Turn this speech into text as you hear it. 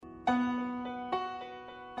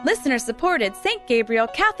Listener-supported St. Gabriel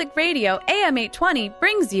Catholic Radio AM 820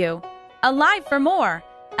 brings you Alive for More,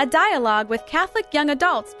 a dialogue with Catholic young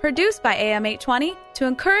adults produced by AM 820 to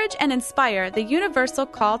encourage and inspire the universal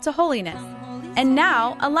call to holiness. And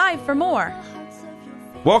now, Alive for More.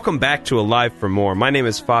 Welcome back to Alive for More. My name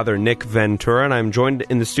is Father Nick Ventura, and I'm joined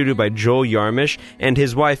in the studio by Joel Yarmish and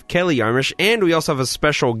his wife, Kelly Yarmish, and we also have a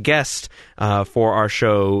special guest for our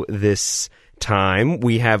show this time.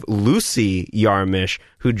 We have Lucy Yarmish,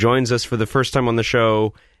 who joins us for the first time on the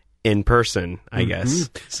show in person, I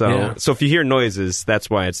guess. So if you hear noises, that's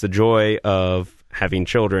why. It's the joy of having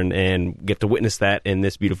children and get to witness that in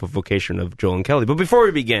this beautiful vocation of Joel and Kelly. But before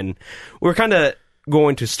we begin, we're kind of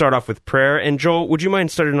going to start off with prayer. And Joel, would you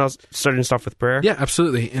mind starting us off with prayer? Yeah,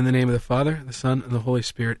 absolutely. In the name of the Father, the Son, and the Holy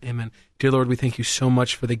Spirit, amen. Dear Lord, we thank you so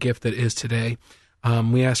much for the gift that is today.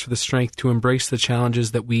 We ask for the strength to embrace the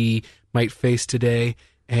challenges that we might face today,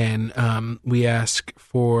 and we ask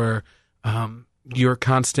for your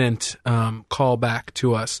constant call back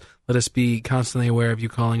to us. Let us be constantly aware of you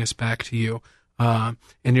calling us back to you.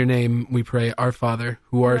 In your name we pray, Our Father,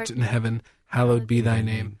 who art in heaven, hallowed be thy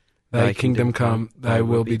name. Thy kingdom come, thy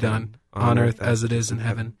will be done, on earth as it is in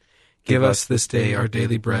heaven. Give us this day our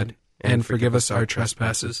daily bread, and forgive us our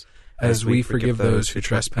trespasses, as we forgive those who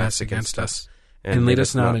trespass against us. And lead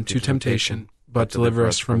us not into temptation, but deliver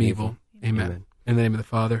us from evil. Amen. In the name of the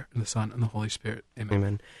Father, and the Son, and the Holy Spirit. Amen.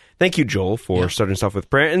 Amen. Thank you, Joel, for starting us off with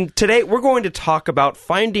prayer. And today we're going to talk about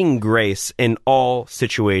finding grace in all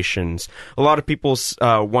situations. A lot of people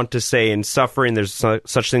want to say in suffering there's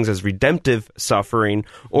such things as redemptive suffering,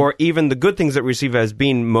 or even the good things that we receive as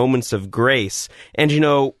being moments of grace. And, you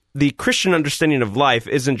know, the Christian understanding of life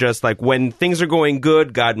isn't just like when things are going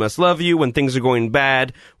good, God must love you. When things are going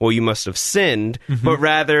bad, well, you must have sinned. But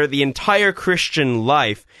rather, the entire Christian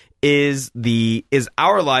life is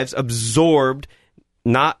our lives absorbed,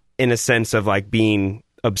 not in a sense of like being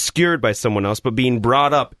obscured by someone else, but being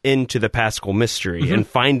brought up into the Paschal mystery and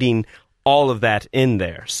finding all of that in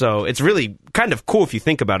there. So it's really kind of cool if you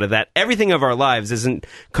think about it, that everything of our lives isn't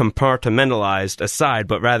compartmentalized aside,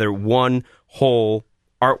 but rather one whole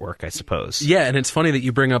artwork, I suppose. Yeah, and it's funny that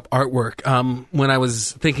you bring up artwork. When I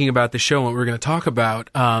was thinking about the show and what we were going to talk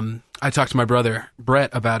about, I talked to my brother,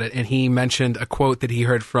 Brett, about it, and he mentioned a quote that he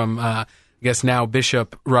heard from I guess now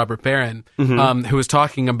Bishop Robert Barron, who was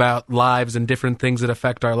talking about lives and different things that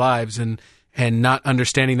affect our lives and not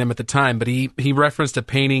understanding them at the time. But he referenced a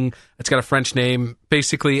painting. It's got a French name.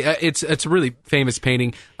 Basically, it's a really famous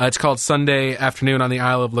painting. It's called Sunday Afternoon on the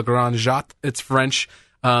Isle of La Grande Jatte. It's French.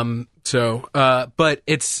 But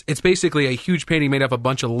it's basically a huge painting made up of a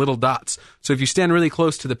bunch of little dots. So if you stand really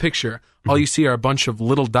close to the picture, all you see are a bunch of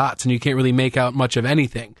little dots, and you can't really make out much of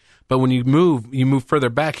anything. But when you move further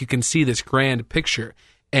back, you can see this grand picture.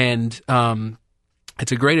 And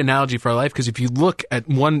it's a great analogy for our life, because if you look at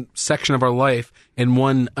one section of our life in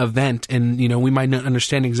one event, and you know we might not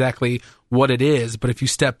understand exactly what it is, but if you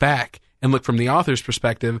step back and look from the author's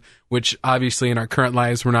perspective, which obviously in our current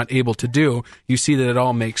lives we're not able to do, you see that it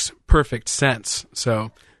all makes perfect sense.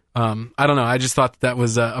 So I don't know. I just thought that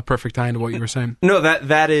was a perfect tie into what you were saying. No,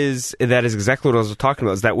 that is exactly what I was talking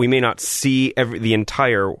about, is that we may not see the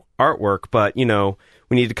entire artwork, but, you know,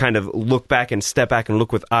 we need to kind of look back and step back and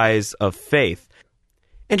look with eyes of faith.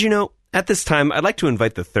 And, you know, at this time, I'd like to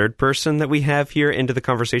invite the third person that we have here into the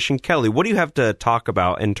conversation. Kelly, what do you have to talk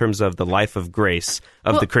about in terms of the life of grace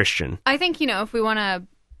of the Christian? I think, you know, if we want to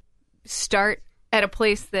start at a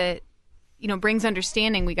place that, you know, brings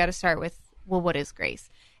understanding, we got to start with, well, what is grace?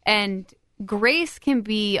 And grace can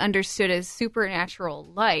be understood as supernatural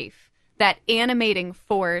life, that animating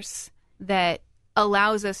force that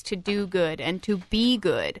allows us to do good and to be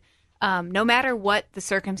good, no matter what the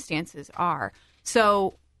circumstances are.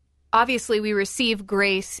 So obviously we receive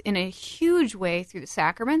grace in a huge way through the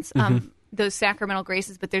sacraments, those sacramental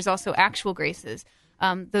graces, but there's also actual graces,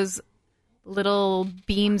 those little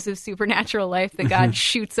beams of supernatural life that God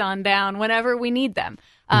shoots on down whenever we need them.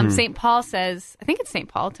 St. Paul says, I think it's St.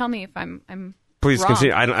 Paul, tell me if I'm Please wrong.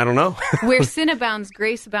 continue. I don't know. Where sin abounds,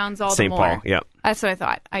 grace abounds all the more. St. Paul, yeah. That's what I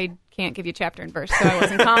thought. I can't give you chapter and verse, so I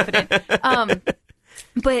wasn't confident.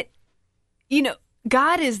 But, you know,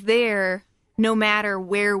 God is there no matter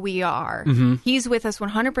where we are. He's with us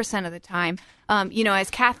 100% of the time. You know, as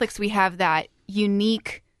Catholics, we have that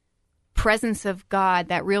unique presence of God,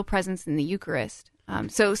 that real presence in the Eucharist.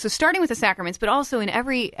 So starting with the sacraments, but also in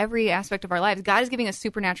every aspect of our lives, God is giving us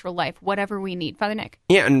supernatural life, whatever we need. Father Nick.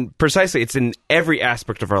 Yeah, and precisely, it's in every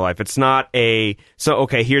aspect of our life. It's not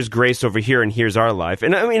okay, here's grace over here and here's our life.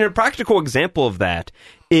 And I mean, a practical example of that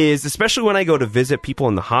is, especially when I go to visit people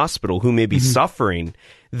in the hospital who may be suffering,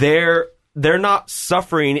 they're not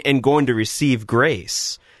suffering and going to receive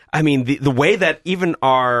grace. I mean, the way that even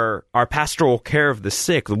our pastoral care of the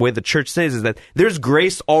sick, the way the church says is that there's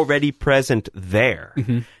grace already present there.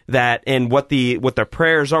 That, and what their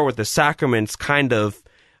prayers are, what the sacraments kind of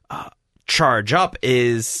charge up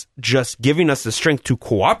is just giving us the strength to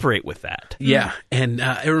cooperate with that. Yeah, and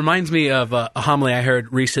it reminds me of a homily I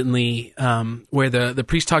heard recently where the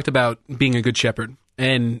priest talked about being a good shepherd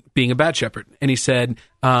and being a bad shepherd. And he said,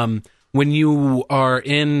 when you are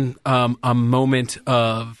in a moment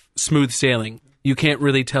of smooth sailing, you can't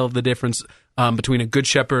really tell the difference between a good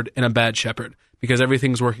shepherd and a bad shepherd because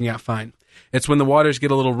everything's working out fine. It's when the waters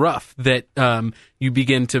get a little rough that you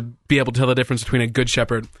begin to be able to tell the difference between a good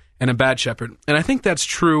shepherd and a bad shepherd. And I think that's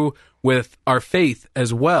true with our faith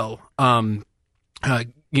as well.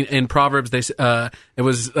 In Proverbs, it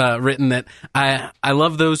was written that I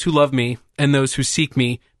love those who love me, and those who seek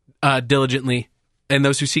me diligently, and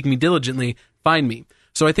those who seek me diligently find me.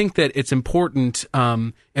 So I think that it's important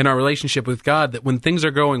in our relationship with God that when things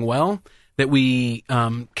are going well, that we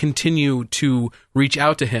continue to reach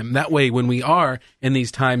out to Him. That way, when we are in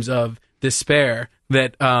these times of despair,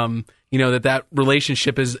 that that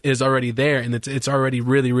relationship is already there, and it's already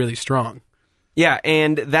really, really strong. Yeah,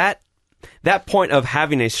 and that point of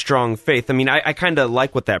having a strong faith, I mean, I kind of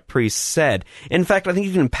like what that priest said. In fact, I think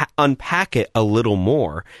you can unpack it a little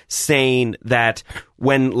more, saying that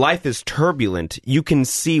when life is turbulent, you can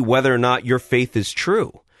see whether or not your faith is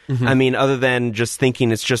true. I mean, other than just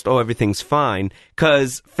thinking it's just, everything's fine,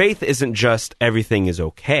 because faith isn't just everything is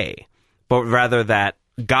okay, but rather that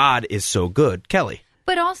God is so good. Kelly.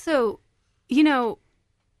 But also,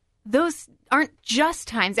 those aren't just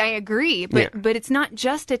times. I agree, but it's not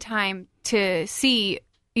just a time to see,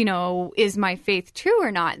 is my faith true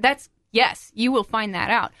or not? Yes, you will find that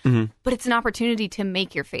out. But it's an opportunity to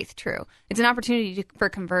make your faith true. It's an opportunity for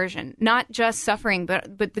conversion, not just suffering,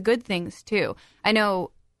 but the good things too. I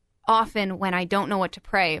know often when I don't know what to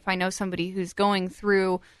pray, if I know somebody who's going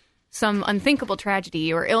through some unthinkable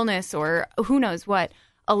tragedy or illness or who knows what,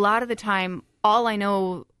 a lot of the time, all I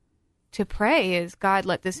know to pray is, God,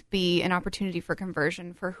 let this be an opportunity for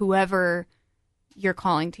conversion for whoever you're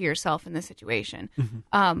calling to yourself in this situation.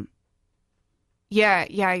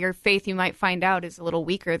 Your faith, you might find out, is a little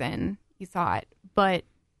weaker than you thought, but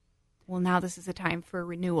now this is a time for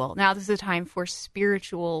renewal. Now this is a time for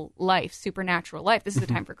spiritual life, supernatural life. This is a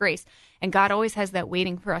time for grace. And God always has that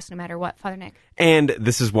waiting for us no matter what. Father Nick. And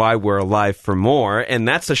this is why we're alive for more. And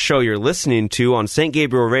that's a show you're listening to on St.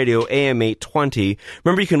 Gabriel Radio, AM 820.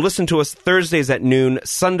 Remember, you can listen to us Thursdays at noon,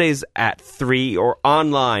 Sundays at 3, or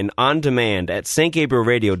online, on demand at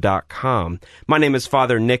stgabrielradio.com. My name is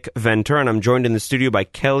Father Nick Venter, and I'm joined in the studio by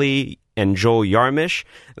Kelly and Joel Yarmish,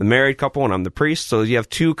 the married couple, and I'm the priest. So you have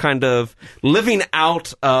two kind of living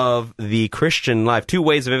out of the Christian life, two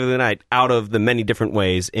ways of living out of the many different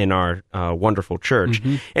ways in our wonderful church.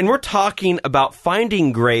 And we're talking about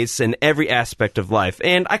finding grace in every aspect of life.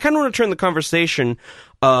 And I kind of want to turn the conversation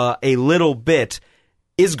a little bit.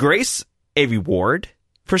 Is grace a reward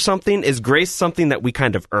for something? Is grace something that we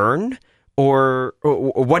kind of earn? Or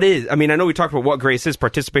what is? I mean, I know we talked about what grace is,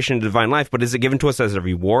 participation in divine life, but is it given to us as a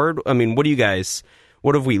reward? I mean, what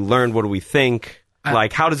have we learned? What do we think?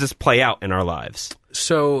 How does this play out in our lives?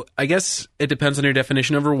 So I guess it depends on your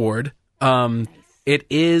definition of reward. It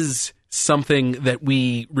is something that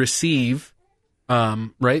we receive,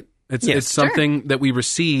 right? It's something that we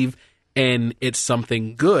receive, and it's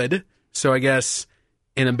something good. So I guess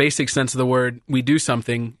in a basic sense of the word, we do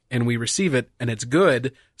something and we receive it and it's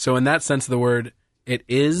good. So in that sense of the word, it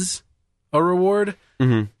is a reward.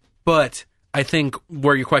 But I think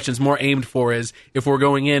where your question is more aimed for is if we're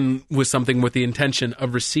going in with something with the intention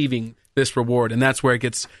of receiving this reward. And that's where it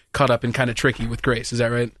gets caught up and kind of tricky with grace. Is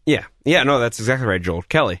that right? Yeah. Yeah, no, that's exactly right, Joel.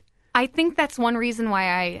 Kelly. I think that's one reason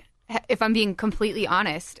why if I'm being completely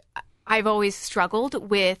honest, I've always struggled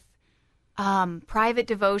with private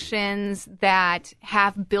devotions that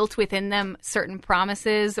have built within them certain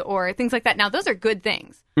promises or things like that. Now, those are good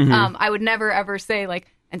things. I would never, ever say,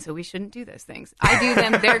 and so we shouldn't do those things. I do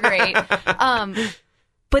them. They're great.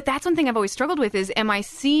 But that's one thing I've always struggled with is, am I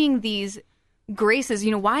seeing these graces?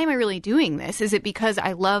 Why am I really doing this? Is it because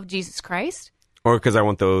I love Jesus Christ? Or because I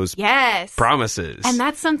want those promises? And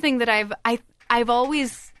that's something that I've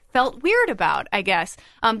always felt weird about, I guess,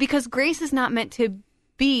 because grace is not meant to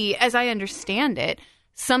be, as I understand it,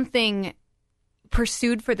 something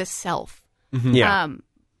pursued for the self,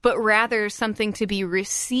 but rather something to be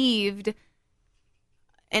received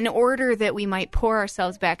in order that we might pour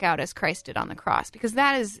ourselves back out as Christ did on the cross, because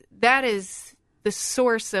that is the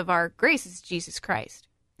source of our grace is Jesus Christ.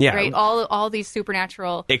 Yeah. Right? All these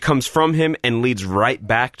supernatural. It comes from him and leads right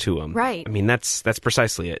back to him. Right. I mean, that's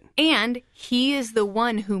precisely it. And he is the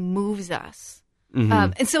one who moves us.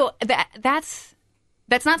 And so that's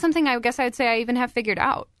not something I guess I would say I even have figured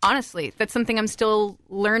out. Honestly, that's something I'm still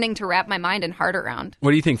learning to wrap my mind and heart around.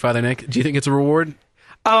 What do you think, Father Nick? Do you think it's a reward?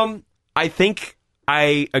 I think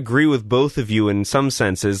I agree with both of you in some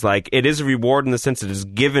senses. Like, it is a reward in the sense it is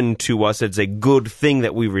given to us. It's a good thing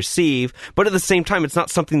that we receive. But at the same time, it's not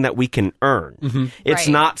something that we can earn. It's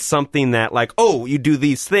Right. not something that, like, oh, you do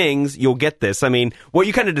these things, you'll get this. I mean, what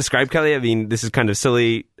you kind of described, Kelly, I mean, this is kind of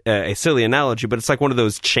silly. A silly analogy, but it's like one of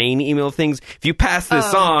those chain email things. If you pass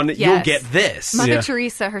this on, yes. you'll get this. Mother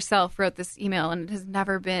Teresa herself wrote this email, and it has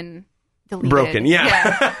never been deleted. Broken,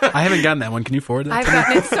 yeah. I haven't gotten that one. Can you forward that? I've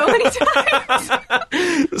gotten it so many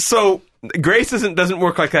times. So grace doesn't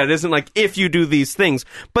work like that. It isn't like if you do these things.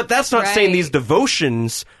 But that's not saying Right. these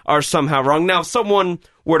devotions are somehow wrong. Now, if someone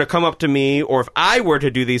were to come up to me, or if I were to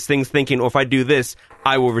do these things thinking, oh, if I do this,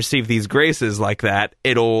 I will receive these graces like that,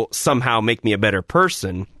 it'll somehow make me a better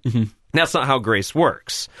person. That's not how grace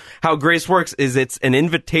works. How grace works is it's an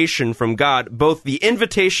invitation from God, both the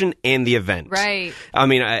invitation and the event. Right. I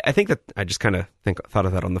mean, I think that I just kind of thought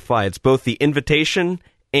of that on the fly. It's both the invitation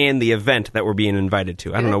and the event that we're being invited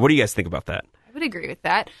to. I don't know. What do you guys think about that? I would agree with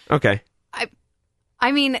that. Okay.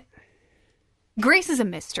 I mean, grace is a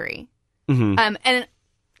mystery. And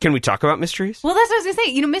Can we talk about mysteries? well, that's what I was going to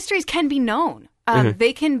say. You know, mysteries can be known.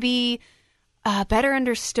 They can be better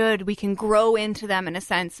understood. We can grow into them in a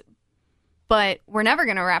sense, but we're never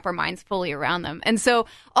going to wrap our minds fully around them. And so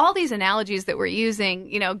all these analogies that we're using,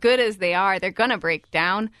 you know, good as they are, they're going to break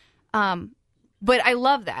down. But I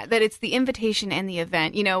love that it's the invitation and the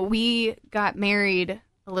event. You know, we got married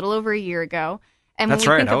a little over a year ago. And when That's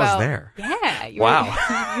we right. think I was about, there. Yeah.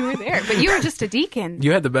 Wow. You were there. But you were just a deacon.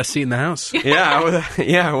 You had the best seat in the house. Yeah,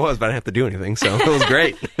 I was, but I didn't have to do anything, so it was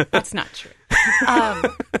great. That's not true.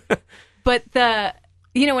 But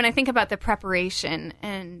when I think about the preparation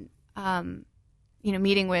and,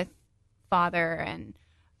 meeting with Father and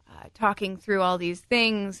talking through all these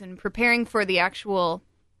things and preparing for the actual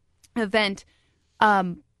event,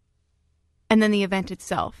 and then the event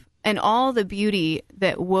itself and all the beauty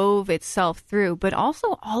that wove itself through, but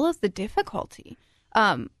also all of the difficulty.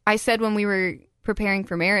 I said when we were preparing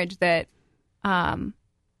for marriage that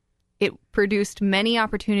it produced many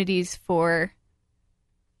opportunities for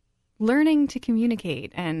learning to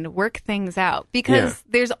communicate and work things out because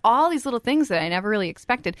there's all these little things that I never really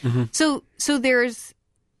expected. So there's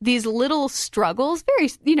these little struggles,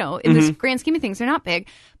 very, in this grand scheme of things, they're not big,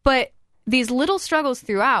 but these little struggles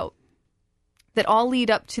throughout that all lead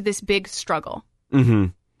up to this big struggle. I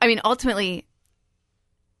mean, ultimately,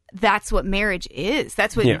 that's what marriage is.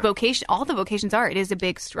 That's what vocation, all the vocations are. It is a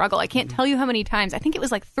big struggle. I can't tell you how many times, I think it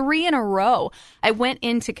was like 3 in a row, I went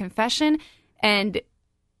into confession and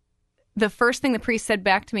the first thing the priest said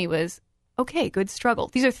back to me was, okay, good struggle.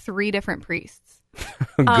 These are 3 different priests.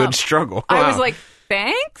 Good struggle. Wow. I was like,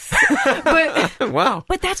 thanks. But wow.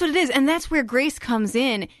 But that's what it is. And that's where grace comes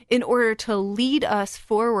in order to lead us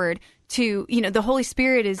forward to, the Holy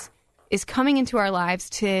Spirit is coming into our lives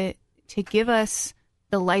to give us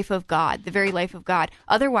the life of God, the very life of God.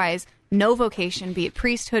 Otherwise, no vocation, be it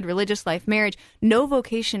priesthood, religious life, marriage, no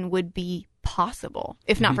vocation would be possible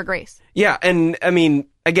if not for grace. Yeah, and I mean,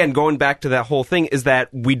 again, going back to that whole thing is that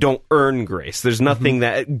we don't earn grace. There's nothing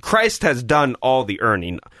that Christ has done all the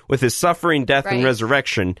earning with his suffering, death, and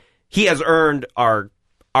resurrection. He has earned our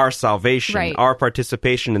salvation, our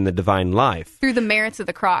participation in the divine life. Through the merits of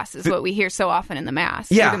the cross is what we hear so often in the Mass.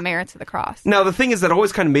 Through the merits of the cross. Now, the thing is that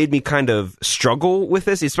always kind of made me kind of struggle with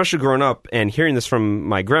this, especially growing up and hearing this from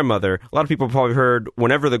my grandmother. A lot of people probably heard,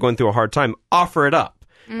 whenever they're going through a hard time, offer it up.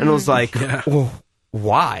 And I was like, well,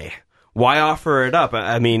 why? Why offer it up?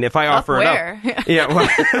 I mean, if I offer it up... Yeah. Well,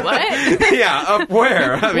 what? Yeah, up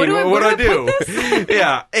where? I mean, what do I do?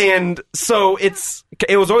 Yeah. And so it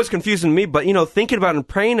was always confusing to me, but, thinking about it and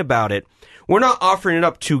praying about it, we're not offering it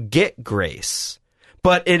up to get grace.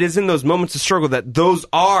 But it is in those moments of struggle that those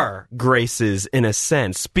are graces in a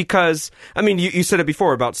sense. Because, I mean, you said it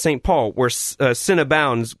before about St. Paul, where sin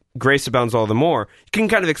abounds, grace abounds all the more. You can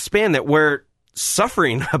kind of expand that where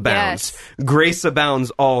suffering abounds, grace abounds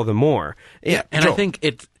all the more. Yeah, and Joel. I think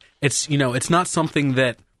it's not something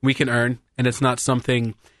that we can earn, and it's not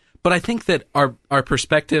something, but I think that our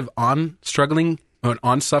perspective on struggling,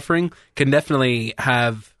 on suffering, can definitely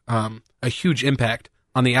have a huge impact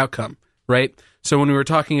on the outcome, right? So when we were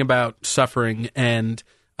talking about suffering and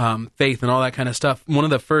faith and all that kind of stuff, one of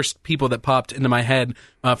the first people that popped into my head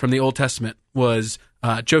from the Old Testament was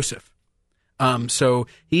Joseph. So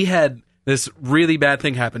he had this really bad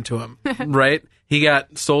thing happened to him, right? He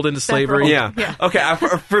got sold into slavery. Yeah. Okay.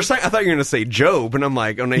 For a second, I thought you were going to say Job, and I'm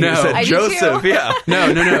like, oh no, you No. said I did Joseph. too. Yeah.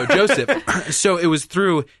 No, Joseph. So it was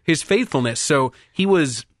through his faithfulness. So he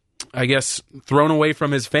was, I guess, thrown away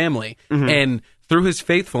from his family. And through his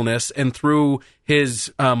faithfulness and through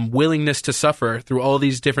his willingness to suffer through all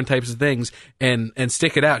these different types of things and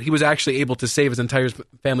stick it out, he was actually able to save his entire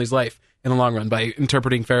family's life in the long run by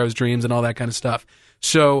interpreting Pharaoh's dreams and all that kind of stuff.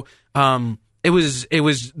 So that was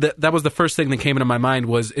the first thing that came into my mind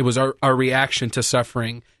was our reaction to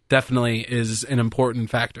suffering definitely is an important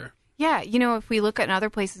factor. Yeah, if we look at other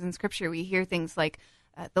places in Scripture, we hear things like,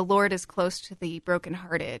 the Lord is close to the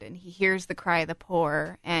brokenhearted, and he hears the cry of the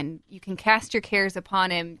poor, and you can cast your cares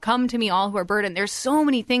upon him. Come to me, all who are burdened. There's so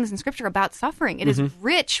many things in Scripture about suffering. It is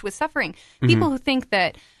rich with suffering. People who think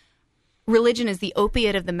that religion is the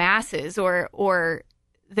opiate of the masses, or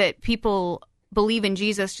that people believe in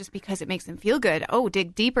Jesus just because it makes them feel good. Oh,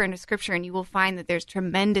 dig deeper into Scripture, and you will find that there's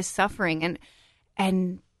tremendous suffering,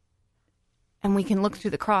 and we can look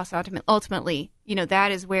through the cross. Ultimately,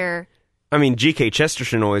 that is where. I mean, G.K.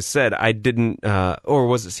 Chesterton always said, I didn't, or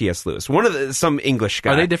was it C.S. Lewis? Some English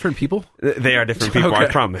guy. Are they different people? They are different people, Okay. I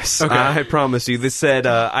promise. Okay. I promise you. They said,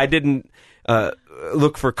 I didn't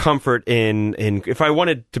look for comfort in, if I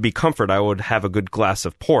wanted to be comfort, I would have a good glass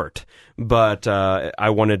of port. But I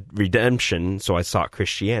wanted redemption, so I sought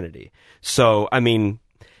Christianity. So, I mean,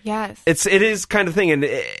 Yes. it is kind of thing, and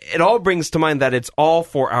it all brings to mind that it's all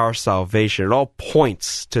for our salvation. It all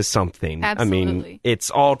points to something. I mean, Absolutely. it's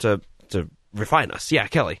all to refine us. Yeah,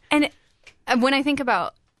 Kelly. And when I think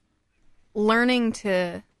about learning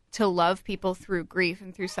to love people through grief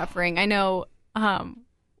and through suffering, I know a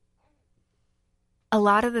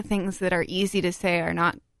lot of the things that are easy to say are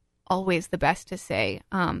not always the best to say.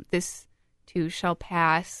 This too shall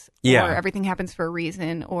pass, Yeah. or everything happens for a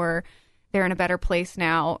reason, or they're in a better place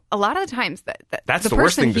now. A lot of the times That's the the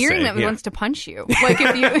worst person thing to hearing say, them yeah. wants to punch you. Like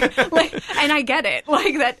if you and I get it.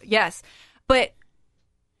 Like that, yes. But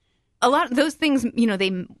a lot of those things,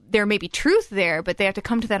 there may be truth there, but they have to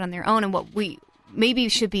come to that on their own. And what we maybe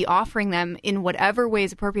should be offering them in whatever way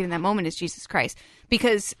is appropriate in that moment is Jesus Christ.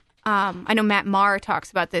 Because I know Matt Maher talks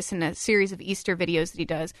about this in a series of Easter videos that he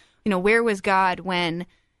does. Where was God when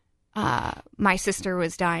my sister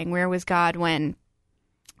was dying? Where was God when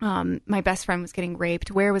my best friend was getting raped?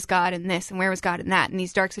 Where was God in this? And where was God in that? In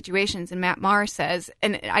these dark situations. And Matt Maher says,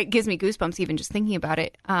 and it gives me goosebumps even just thinking about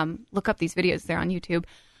it. Look up these videos. They're on YouTube.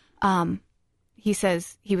 He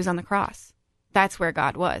says he was on the cross. That's where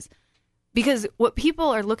God was. Because what people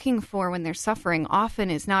are looking for when they're suffering often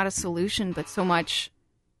is not a solution, but so much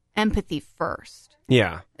empathy first.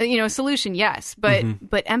 Yeah. A solution, yes, but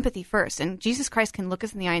empathy first. And Jesus Christ can look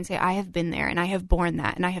us in the eye and say, I have been there, and I have borne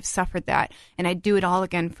that, and I have suffered that, and I do it all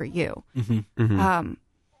again for you.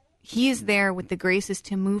 He is there with the graces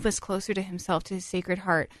to move us closer to himself, to his sacred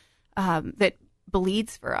heart that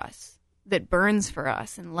bleeds for us, that burns for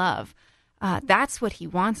us in love. That's what he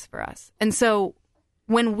wants for us. And so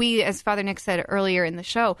when we, as Father Nick said earlier in the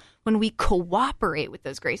show, when we cooperate with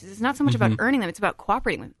those graces, it's not so much about earning them, it's about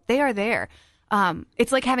cooperating with them. They are there.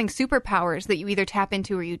 It's like having superpowers that you either tap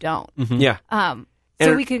into or you don't. Yeah.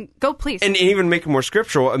 So we can go, please. And even make it more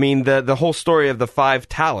scriptural, I mean, the whole story of the 5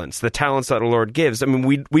 talents, the talents that the Lord gives, I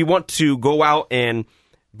mean, we want to go out and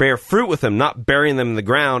bear fruit with them, not burying them in the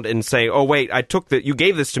ground and say, oh, wait, you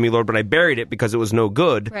gave this to me, Lord, but I buried it because it was no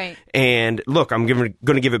good. Right. And look, I'm going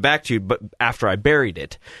to give it back to you, but after I buried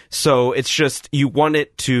it. So it's just, you want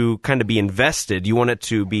it to kind of be invested. You want it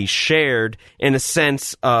to be shared in a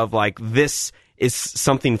sense of like, this is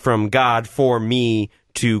something from God for me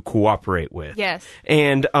to cooperate with. Yes.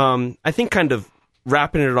 And I think kind of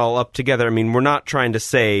wrapping it all up together, I mean, we're not trying to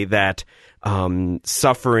say that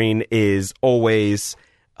suffering is always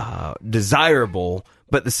desirable,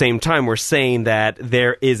 but at the same time, we're saying that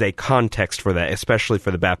there is a context for that, especially for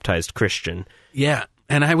the baptized Christian. Yeah,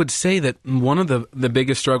 and I would say that one of the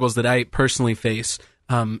biggest struggles that I personally face,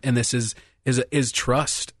 and this is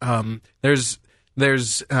trust. There's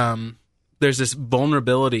this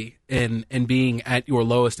vulnerability in being at your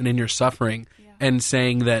lowest and in your suffering, and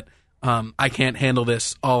saying that I can't handle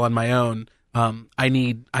this all on my own. I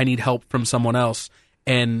need help from someone else.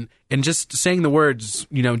 And just saying the words,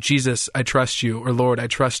 Jesus, I trust you, or Lord, I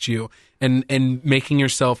trust you, and making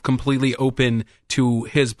yourself completely open to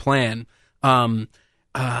his plan.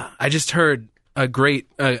 I just heard a great,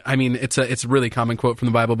 it's a really common quote from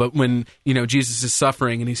the Bible, but when, Jesus is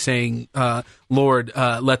suffering and he's saying, Lord,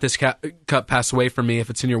 let this cup pass away from me if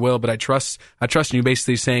it's in your will, but I trust in you,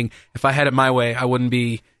 basically saying, if I had it my way, I wouldn't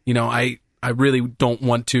be, I really don't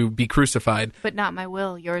want to be crucified. But not my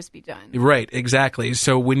will, yours be done. Right, exactly.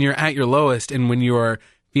 So when you're at your lowest and when you're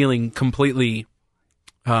feeling completely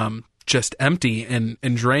just empty and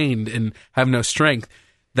drained and have no strength,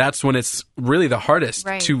 that's when it's really the hardest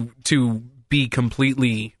to be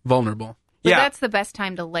completely vulnerable. But that's the best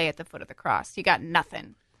time to lay at the foot of the cross. You got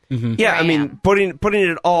nothing. Mm-hmm. Yeah, I mean, putting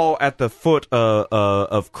it all at the foot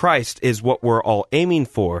of Christ is what we're all aiming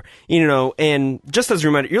for, and just as a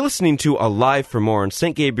reminder, you're listening to Alive for More on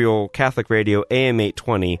St. Gabriel Catholic Radio, AM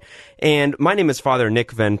 820, and my name is Father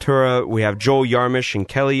Nick Ventura. We have Joel Yarmish and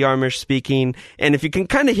Kelly Yarmish speaking, and if you can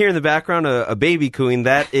kind of hear in the background a baby cooing,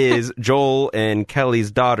 that is Joel and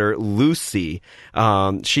Kelly's daughter, Lucy.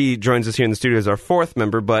 She joins us here in the studio as our fourth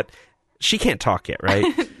member, but she can't talk yet, right?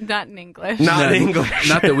 Not in English. Not in English.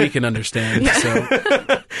 Not that we can understand.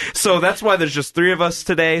 So that's why there's just three of us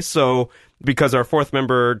today. So because our fourth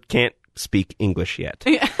member can't speak English yet.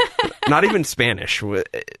 Not even Spanish.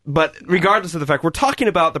 But regardless of the fact, we're talking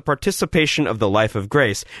about the participation of the life of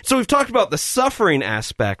grace. So we've talked about the suffering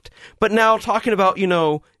aspect, but now talking about,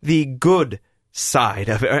 the good side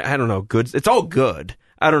of it. I don't know, good. It's all good.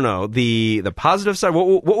 I don't know, the positive side,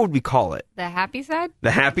 what would we call it? The happy side?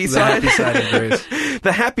 The happy side? The happy side of grace.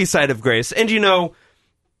 The happy side of grace. And,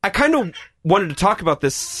 I kind of wanted to talk about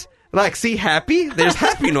this, see, happy? There's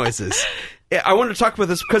happy noises. I wanted to talk about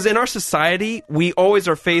this because in our society, we always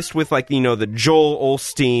are faced with, the Joel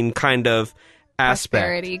Osteen kind of aspect.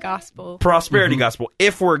 Prosperity gospel.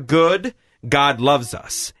 If we're good, God loves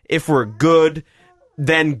us. If we're good,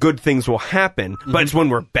 then good things will happen. But it's when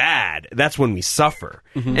we're bad, that's when we suffer.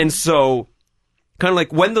 And so, kind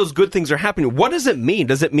of when those good things are happening, what does it mean?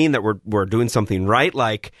 Does it mean that we're doing something right?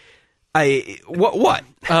 What?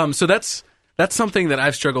 So that's something that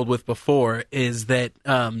I've struggled with before, is that,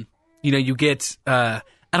 you get, I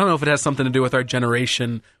don't know if it has something to do with our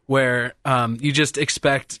generation, where you just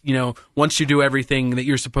expect, once you do everything that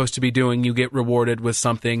you're supposed to be doing, you get rewarded with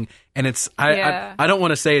something. And it's, I don't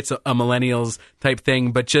want to say it's a millennials type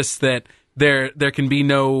thing, but just that there can be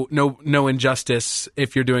no injustice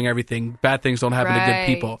if you're doing everything. Bad things don't happen to good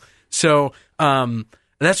people. So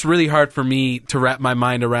that's really hard for me to wrap my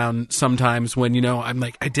mind around sometimes when, I'm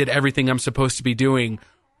like, I did everything I'm supposed to be doing.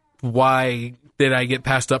 Why did I get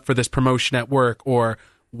passed up for this promotion at work? Or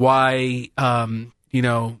why, why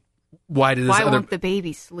won't the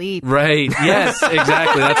baby sleep? Right. Yes,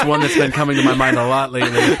 exactly. That's one that's been coming to my mind a lot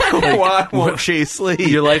lately. Why won't she sleep?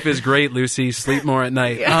 Your life is great, Lucy. Sleep more at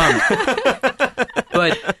night.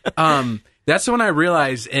 But that's when I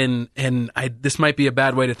realized, and this might be a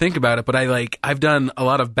bad way to think about it, but I've done a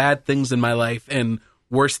lot of bad things in my life, and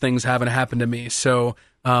worse things haven't happened to me. So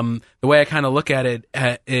the way I kind of look at it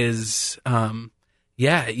is,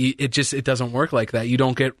 it doesn't work like that. You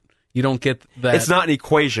don't get that. It's not an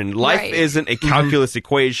equation. Life isn't a calculus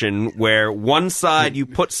equation where one side you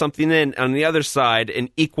put something in, on the other side an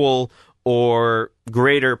equal or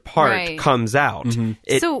greater part comes out.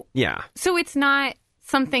 So it's not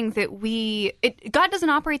something that God doesn't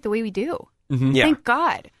operate the way we do. Thank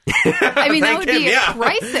God. I mean, that would be a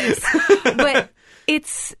crisis. But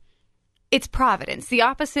it's providence. The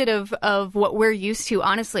opposite of what we're used to,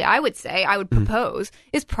 honestly, I would propose,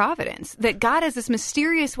 is providence. That God has this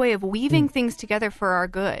mysterious way of weaving things together for our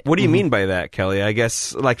good. What do you mean by that, Kelly? I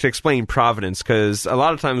guess, to explain providence, because a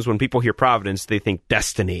lot of times when people hear providence, they think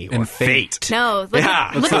destiny or fate. No, look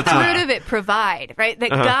at the root of it, provide, right?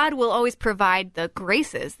 That God will always provide the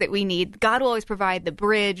graces that we need. God will always provide the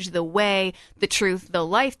bridge, the way, the truth, the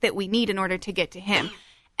life that we need in order to get to Him.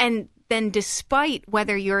 And then despite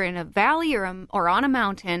whether you're in a valley or on a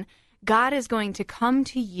mountain, God is going to come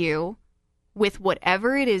to you with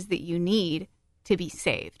whatever it is that you need to be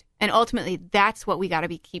saved. And ultimately, that's what we got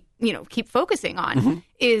to keep focusing on,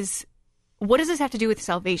 is what does this have to do with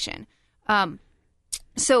salvation?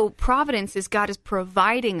 So providence is God is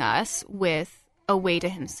providing us with a way to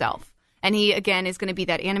Himself. And He, again, is going to be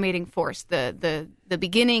that animating force, the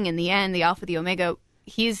beginning and the end, the Alpha, the Omega.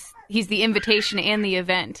 He's the invitation and the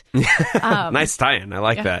event. Nice tie-in. I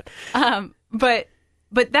like that. But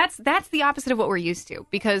that's the opposite of what we're used to,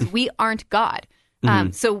 because we aren't God.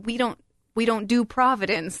 So we don't do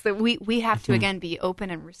providence. That we have to again be open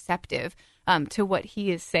and receptive to what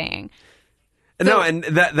He is saying. No, and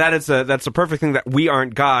that's a perfect thing, that we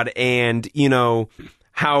aren't God, and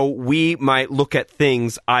how we might look at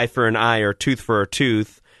things, eye for an eye or tooth for a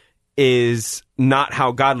tooth, is not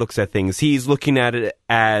how God looks at things. He's looking at it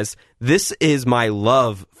as, this is my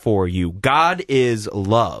love for you. God is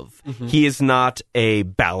love. He is not a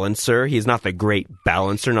balancer. He is not the great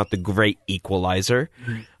balancer, not the great equalizer.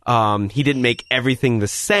 He didn't make everything the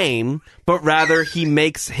same, but rather he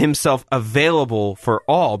makes himself available for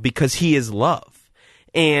all because he is love.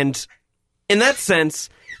 And in that sense,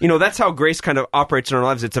 that's how grace kind of operates in our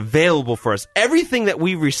lives. It's available for us. Everything that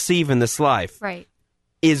we receive in this life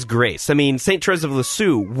is grace. I mean, St. Therese of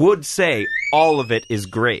Lisieux would say all of it is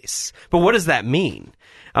grace. But what does that mean?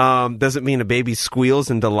 Does it mean a baby squeals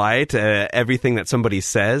in delight at everything that somebody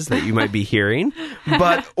says that you might be hearing?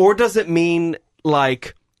 Or does it mean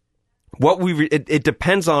like it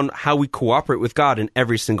depends on how we cooperate with God in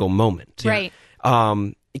every single moment. Right.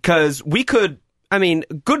 Because good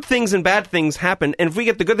things and bad things happen, and if we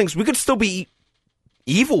get the good things, we could still be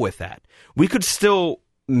evil with that. We could still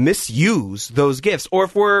misuse those gifts. Or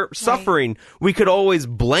if we're suffering, we could always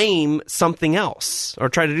blame something else or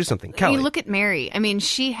try to do something. Kelly. You look at Mary. I mean,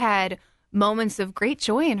 she had moments of great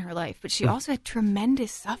joy in her life, but she also had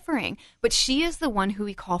tremendous suffering. But she is the one who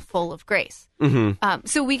we call full of grace. Mm-hmm.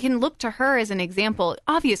 So we can look to her as an example.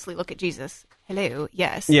 Obviously, look at Jesus. Hello,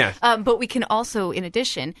 yes. Yeah. But we can also, in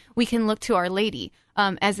addition, we can look to Our Lady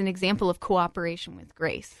as an example of cooperation with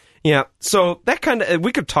grace. Yeah, so that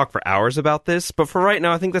we could talk for hours about this, but for right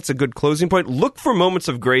now, I think that's a good closing point. Look for moments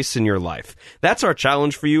of grace in your life. That's our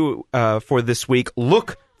challenge for you for this week.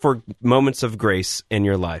 Look for moments of grace in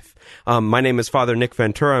your life. My name is Father Nick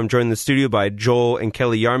Ventura. I'm joined in the studio by Joel and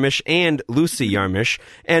Kelly Yarmish and Lucy Yarmish.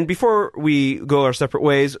 And before we go our separate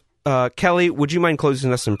ways, Kelly, would you mind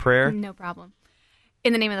closing us in prayer? No problem.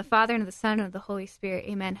 In the name of the Father, and of the Son, and of the Holy Spirit,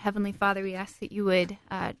 amen. Heavenly Father, we ask that you would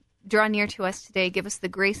draw near to us today. Give us the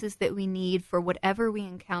graces that we need for whatever we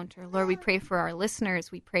encounter. Lord, we pray for our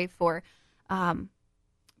listeners. We pray for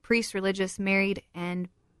priests, religious, married, and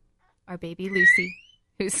our baby Lucy,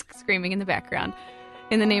 who's screaming in the background.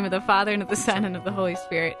 In the name of the Father, and of the Son, and of the Holy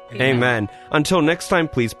Spirit. Amen. Until next time,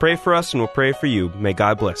 please pray for us, and we'll pray for you. May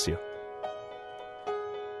God bless you.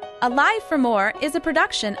 Alive for More is a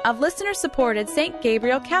production of listener-supported St.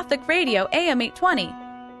 Gabriel Catholic Radio AM 820.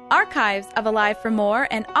 Archives of Alive for More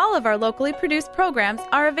and all of our locally produced programs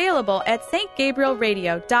are available at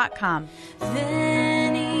stgabrielradio.com.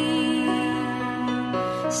 Veni,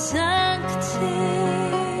 Sancte